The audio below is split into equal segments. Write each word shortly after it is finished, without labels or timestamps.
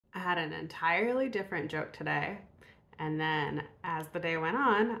had an entirely different joke today. And then as the day went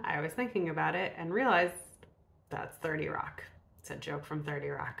on, I was thinking about it and realized that's 30 Rock. It's a joke from 30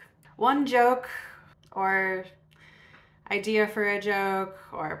 Rock. One joke or idea for a joke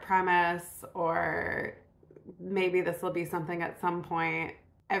or a premise, or maybe this will be something at some point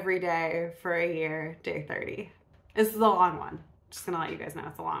every day for a year, day 30. This is a long one. Just gonna let you guys know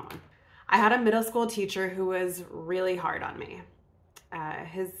it's a long one. I had a middle school teacher who was really hard on me.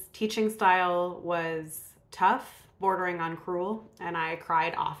 His teaching style was tough, bordering on cruel, and I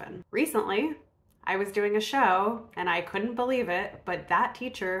cried often. Recently, I was doing a show and I couldn't believe it, but that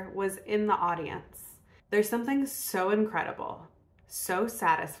teacher was in the audience. There's something so incredible, so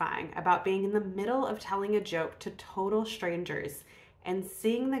satisfying about being in the middle of telling a joke to total strangers and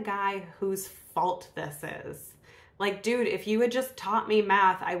seeing the guy whose fault this is. Like, dude, if you had just taught me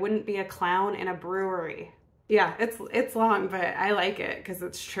math, I wouldn't be a clown in a brewery. Yeah, it's long, but I like it because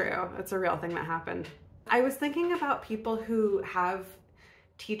it's true. It's a real thing that happened. I was thinking about people who have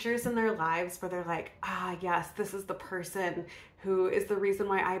teachers in their lives where they're like, ah, yes, this is the person who is the reason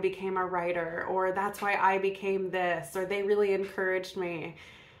why I became a writer, or that's why I became this, or they really encouraged me.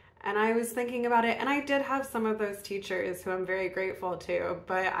 And I was thinking about it, and I did have some of those teachers who I'm very grateful to,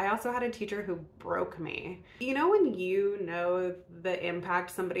 but I also had a teacher who broke me. You know when you know the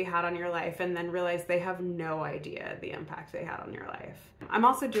impact somebody had on your life and then realize they have no idea the impact they had on your life? I'm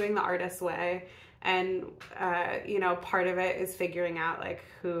also doing the Artist's Way, and you know, part of it is figuring out like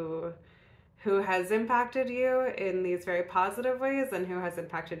who has impacted you in these very positive ways and who has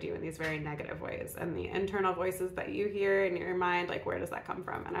impacted you in these very negative ways, and the internal voices that you hear in your mind, like where does that come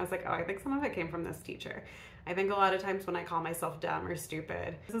from? And I was like, oh, I think some of it came from this teacher. I think a lot of times when I call myself dumb or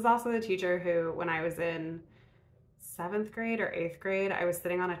stupid, this is also the teacher who, when I was in 7th grade or 8th grade, I was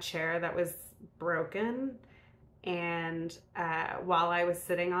sitting on a chair that was broken, and while I was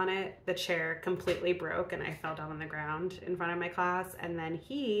sitting on it, the chair completely broke and I fell down on the ground in front of my class, and then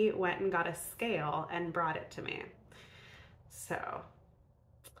he went and got a scale and brought it to me. So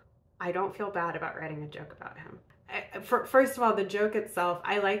I don't feel bad about writing a joke about him. First of all, the joke itself,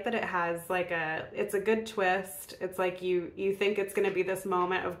 I like that it has like it's a good twist. It's like you think it's gonna be this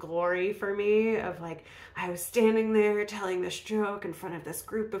moment of glory for me, of like, I was standing there telling this joke in front of this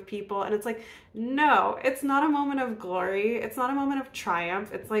group of people, and it's like, no, it's not a moment of glory. It's not a moment of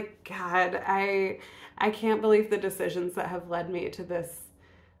triumph. It's like, God, I can't believe the decisions that have led me to this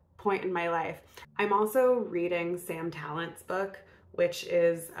point in my life. I'm also reading Sam Tallent's book, which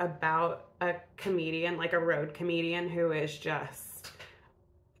is about a comedian, like a road comedian, who is just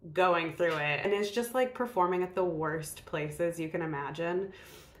going through it and is just like performing at the worst places you can imagine.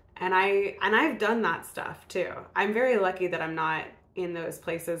 And I've done that stuff too. I'm very lucky that I'm not in those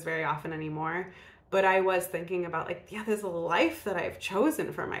places very often anymore, but I was thinking about like, yeah, there's a life that I've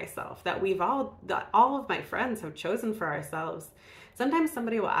chosen for myself, that all of my friends have chosen for ourselves. Sometimes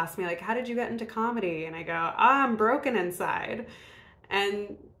somebody will ask me like, how did you get into comedy? And I go, oh, I'm broken inside.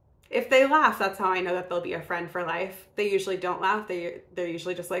 And if they laugh, that's how I know that they'll be a friend for life. They usually don't laugh. They're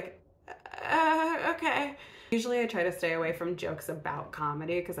usually just like, okay. Usually I try to stay away from jokes about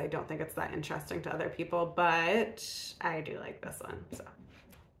comedy because I don't think it's that interesting to other people, but I do like this one, so.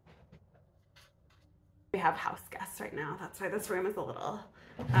 We have house guests right now. That's why this room is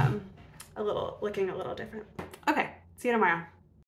looking a little different. Okay, see you tomorrow.